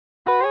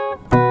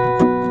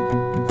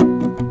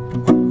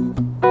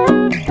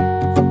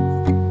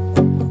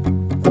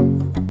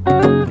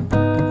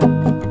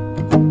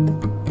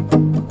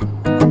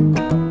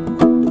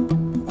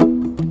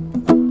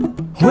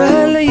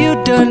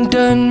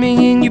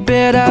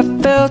bet I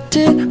felt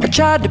it. I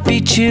tried to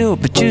be chill,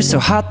 but you're so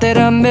hot that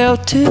I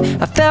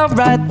melted. I fell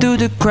right through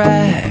the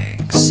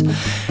cracks.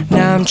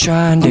 Now I'm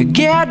trying to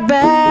get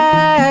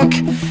back.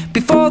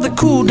 Before the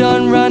cool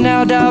done run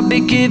out, I'll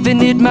be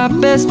giving it my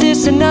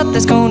bestest, and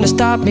nothing's gonna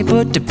stop me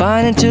but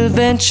divine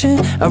intervention.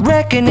 I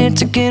reckon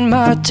it's again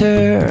my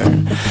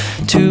turn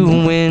to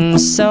win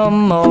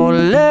some or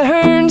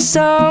learn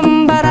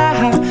some, but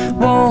I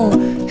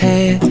won't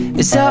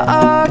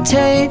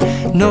hesitate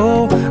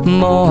no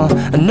more,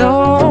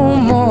 no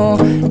more.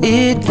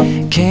 It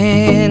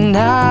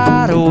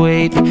cannot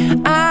wait.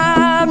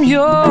 I'm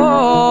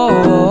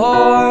yours.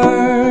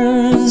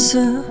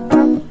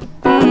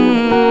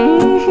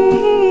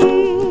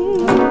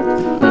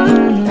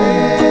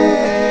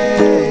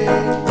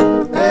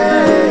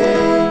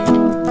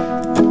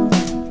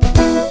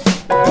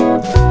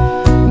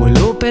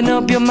 Open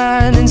up your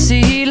mind and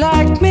see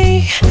like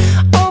me.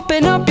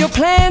 Open up your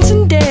plans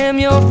and damn,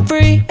 you're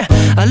free.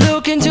 I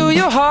look into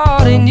your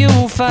heart and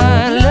you'll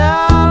find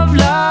love,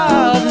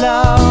 love,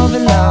 love,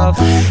 and love.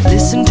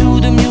 Listen to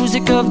the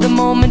music of the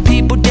moment,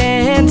 people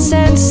dance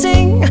and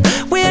sing.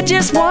 We're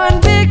just one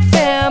big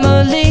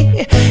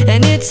family,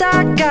 and it's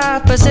our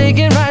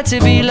God-forsaken right to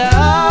be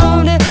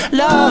loved,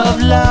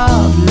 loved,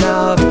 loved,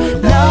 loved,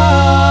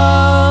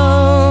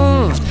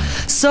 loved.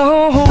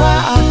 So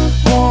I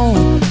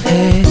won't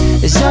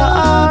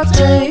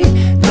hesitate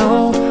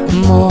no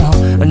more,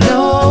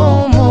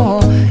 no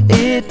more.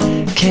 It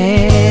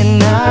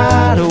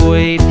cannot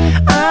wait.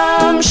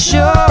 I'm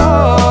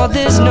sure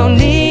there's no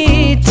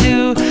need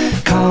to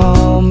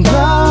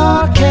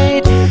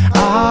complicate.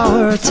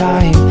 Our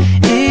time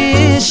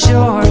is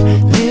short.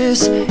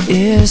 This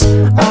is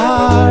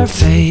our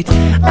fate.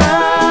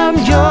 I'm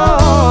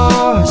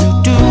yours.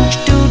 Do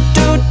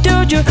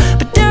you,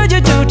 but do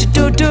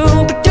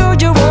you, but do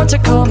you want to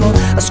come on?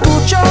 I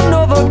scooch on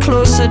over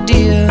closer,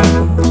 dear,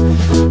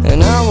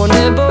 and I will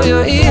nibble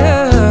your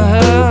ear.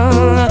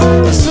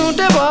 Soon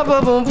the boom,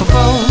 boom, boom, boom.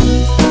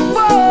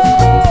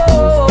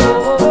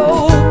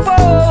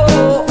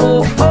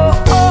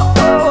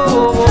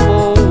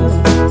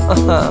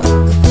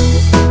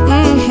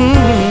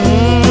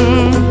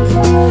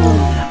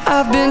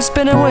 I've been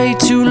spending way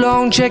too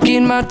long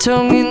checking my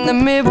tongue in the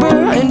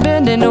mirror and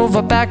bending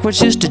over backwards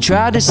just to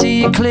try to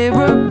see it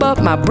clearer,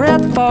 but my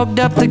breath fogged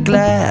up the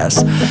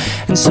glass,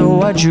 and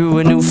so I drew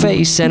a new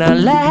face and I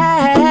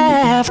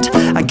laughed.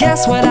 I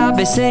guess what I'll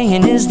be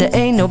saying is there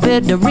ain't no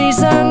better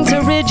reason to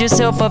rid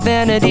yourself of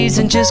vanities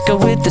and just go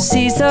with the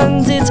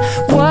seasons. It's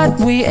what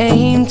we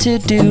aim to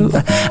do.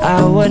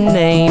 Our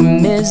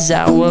name is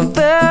our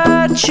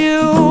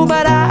virtue,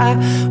 but I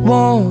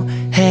won't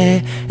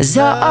hesitate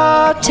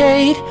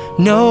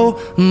no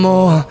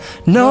more,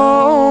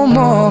 no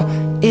more.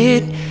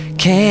 It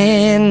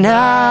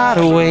cannot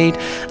wait.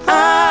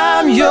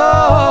 I'm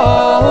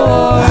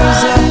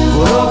yours.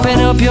 Open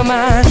up your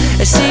mind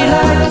and see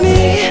like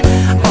me.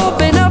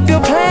 Open up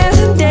your plans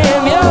and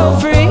damn, you're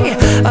free.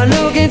 I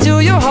look into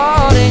your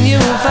heart and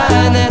you'll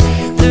find that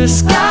the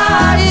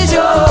sky is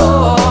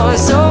yours.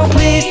 So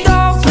please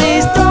don't,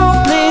 please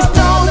don't, please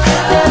don't.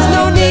 There's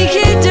no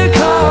need to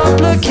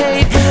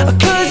complicate,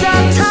 'cause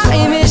our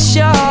time is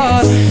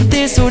short.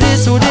 This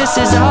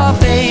is our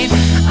fate.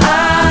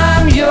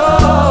 I'm yours.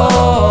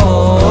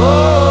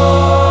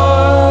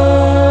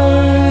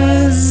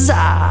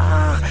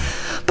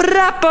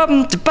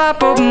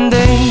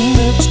 Ba-da-bum-da-ba-bum-ding.